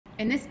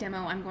In this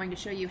demo, I'm going to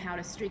show you how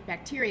to streak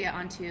bacteria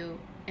onto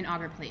an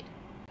agar plate.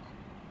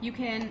 You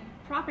can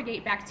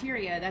propagate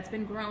bacteria that's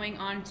been growing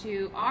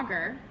onto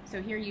agar. So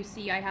here you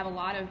see I have a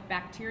lot of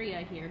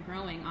bacteria here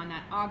growing on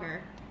that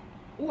agar,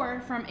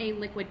 or from a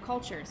liquid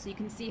culture. So you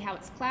can see how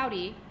it's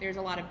cloudy, there's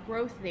a lot of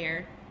growth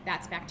there,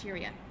 that's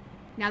bacteria.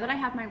 Now that I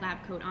have my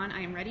lab coat on, I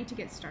am ready to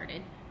get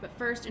started. But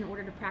first, in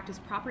order to practice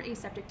proper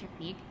aseptic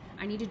technique,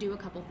 I need to do a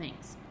couple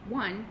things.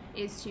 One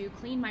is to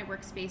clean my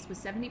workspace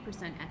with 70%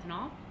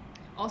 ethanol,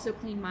 also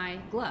clean my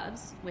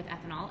gloves with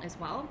ethanol as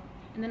well,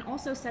 and then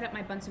also set up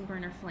my Bunsen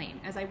burner flame,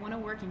 as I want to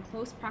work in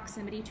close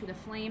proximity to the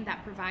flame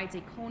that provides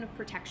a cone of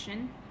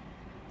protection,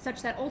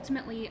 such that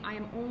ultimately I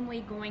am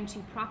only going to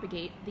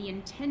propagate the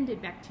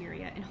intended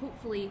bacteria and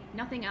hopefully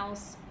nothing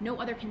else, no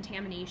other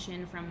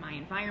contamination from my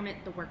environment,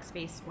 the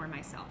workspace, or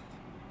myself.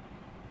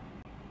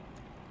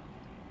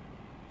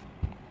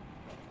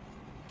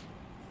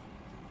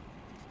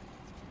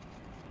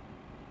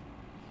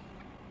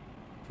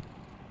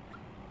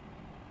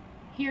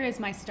 Here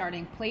is my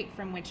starting plate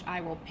from which I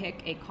will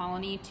pick a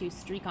colony to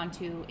streak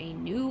onto a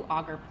new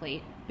agar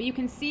plate. But you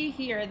can see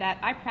here that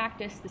I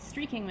practice the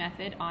streaking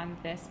method on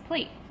this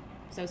plate.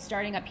 So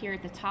starting up here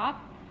at the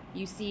top,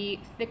 you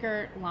see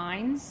thicker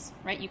lines,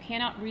 right? You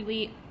cannot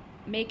really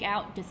make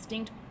out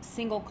distinct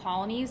single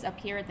colonies up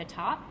here at the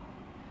top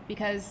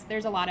because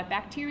there's a lot of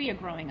bacteria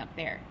growing up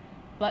there.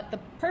 But the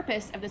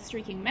purpose of the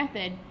streaking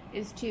method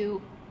is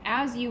to,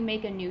 as you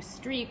make a new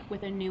streak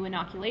with a new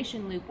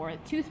inoculation loop or a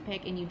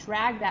toothpick and you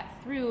drag that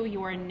through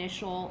your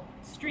initial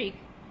streak,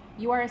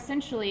 you are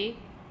essentially,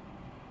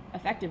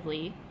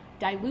 effectively,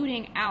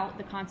 diluting out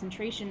the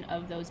concentration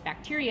of those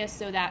bacteria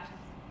so that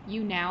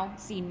you now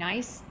see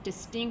nice,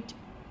 distinct,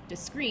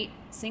 discrete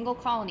single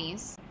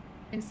colonies.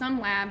 In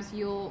some labs,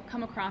 you'll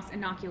come across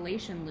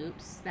inoculation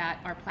loops that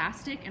are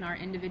plastic and are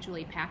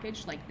individually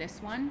packaged, like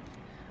this one.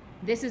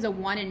 This is a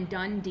one and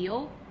done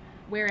deal.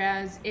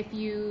 Whereas if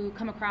you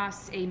come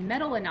across a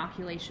metal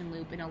inoculation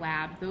loop in a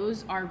lab,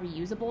 those are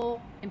reusable.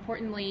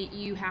 Importantly,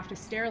 you have to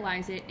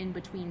sterilize it in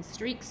between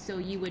streaks, so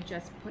you would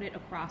just put it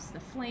across the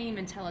flame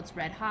until it's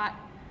red hot.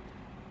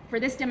 For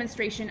this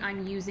demonstration,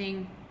 I'm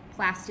using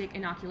plastic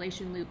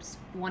inoculation loops,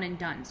 one and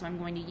done. So I'm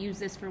going to use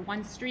this for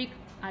one streak,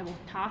 I will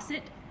toss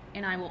it,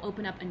 and I will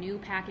open up a new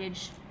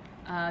package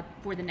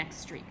for the next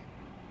streak.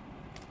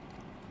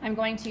 I'm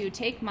going to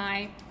take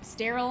my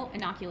sterile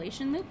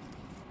inoculation loop,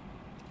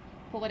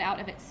 pull it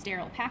out of its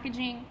sterile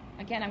packaging.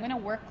 Again, I'm going to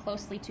work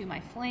closely to my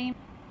flame.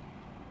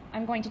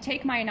 I'm going to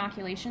take my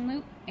inoculation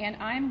loop and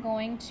I'm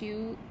going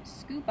to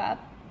scoop up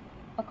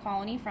a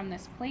colony from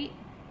this plate.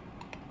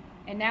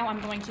 And now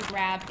I'm going to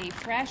grab a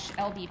fresh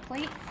LB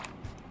plate.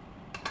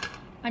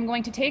 I'm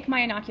going to take my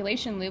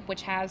inoculation loop,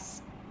 which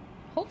has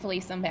hopefully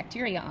some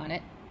bacteria on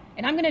it,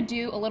 and I'm going to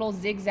do a little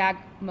zigzag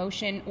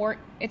motion, or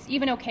it's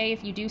even okay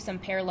if you do some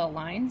parallel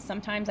lines.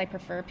 Sometimes I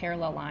prefer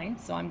parallel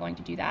lines, so I'm going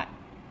to do that.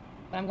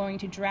 But I'm going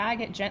to drag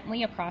it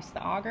gently across the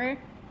agar,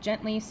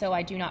 gently so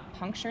I do not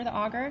puncture the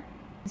agar.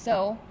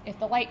 So if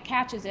the light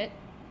catches it,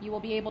 you will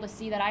be able to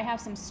see that I have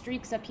some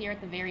streaks up here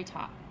at the very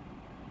top.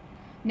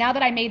 Now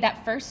that I made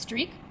that first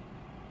streak,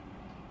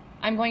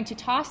 I'm going to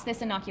toss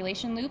this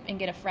inoculation loop and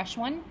get a fresh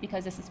one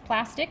because this is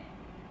plastic.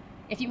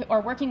 If you are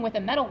working with a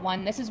metal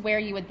one, this is where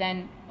you would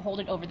then hold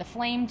it over the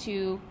flame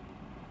to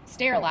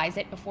sterilize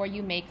it before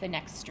you make the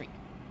next streak.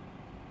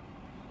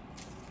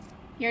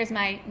 Here's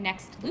my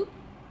next loop.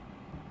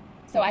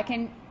 So I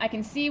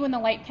can see when the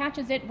light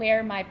catches it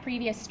where my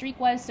previous streak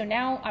was. So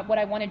now what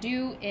I want to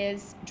do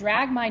is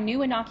drag my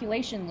new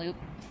inoculation loop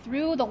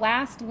through the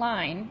last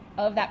line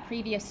of that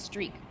previous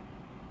streak.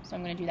 So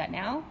I'm going to do that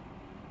now.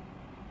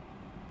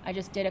 I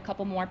just did a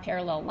couple more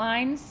parallel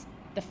lines.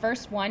 The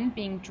first one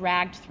being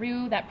dragged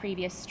through that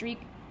previous streak,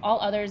 all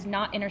others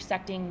not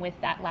intersecting with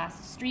that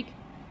last streak.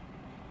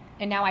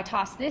 And now I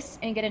toss this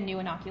and get a new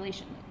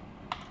inoculation loop.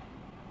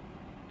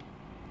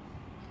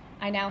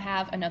 I now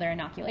have another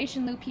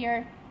inoculation loop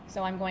here,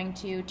 so I'm going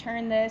to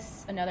turn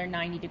this another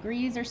 90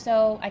 degrees or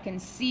so. I can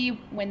see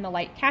when the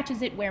light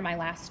catches it where my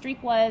last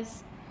streak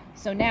was.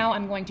 So now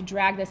I'm going to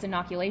drag this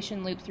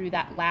inoculation loop through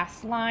that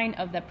last line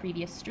of the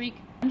previous streak.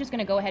 I'm just going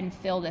to go ahead and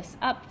fill this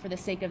up for the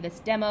sake of this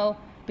demo,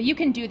 but you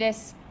can do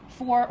this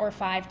 4 or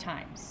 5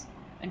 times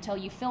until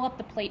you fill up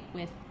the plate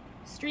with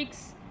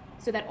streaks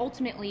so that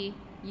ultimately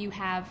you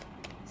have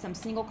some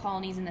single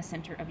colonies in the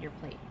center of your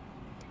plate.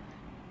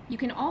 You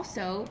can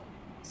also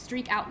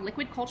streak out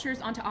liquid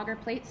cultures onto agar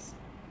plates.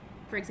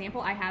 For example,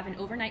 I have an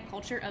overnight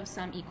culture of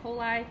some E.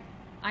 coli.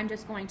 I'm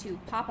just going to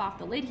pop off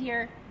the lid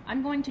here.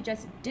 I'm going to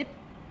just dip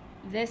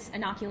this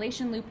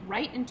inoculation loop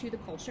right into the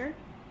culture,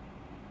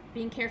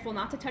 being careful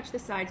not to touch the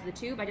sides of the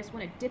tube. I just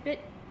want to dip it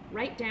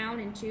right down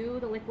into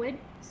the liquid.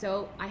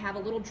 So I have a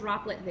little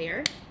droplet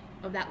there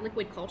of that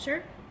liquid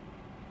culture.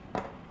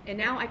 And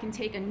now I can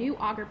take a new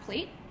agar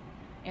plate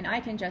and I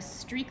can just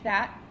streak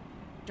that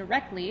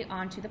directly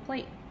onto the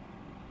plate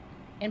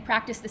and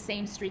practice the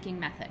same streaking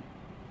method.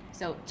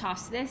 So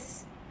toss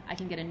this, I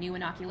can get a new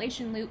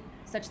inoculation loop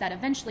such that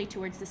eventually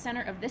towards the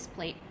center of this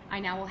plate, I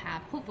now will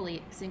have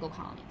hopefully single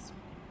colonies.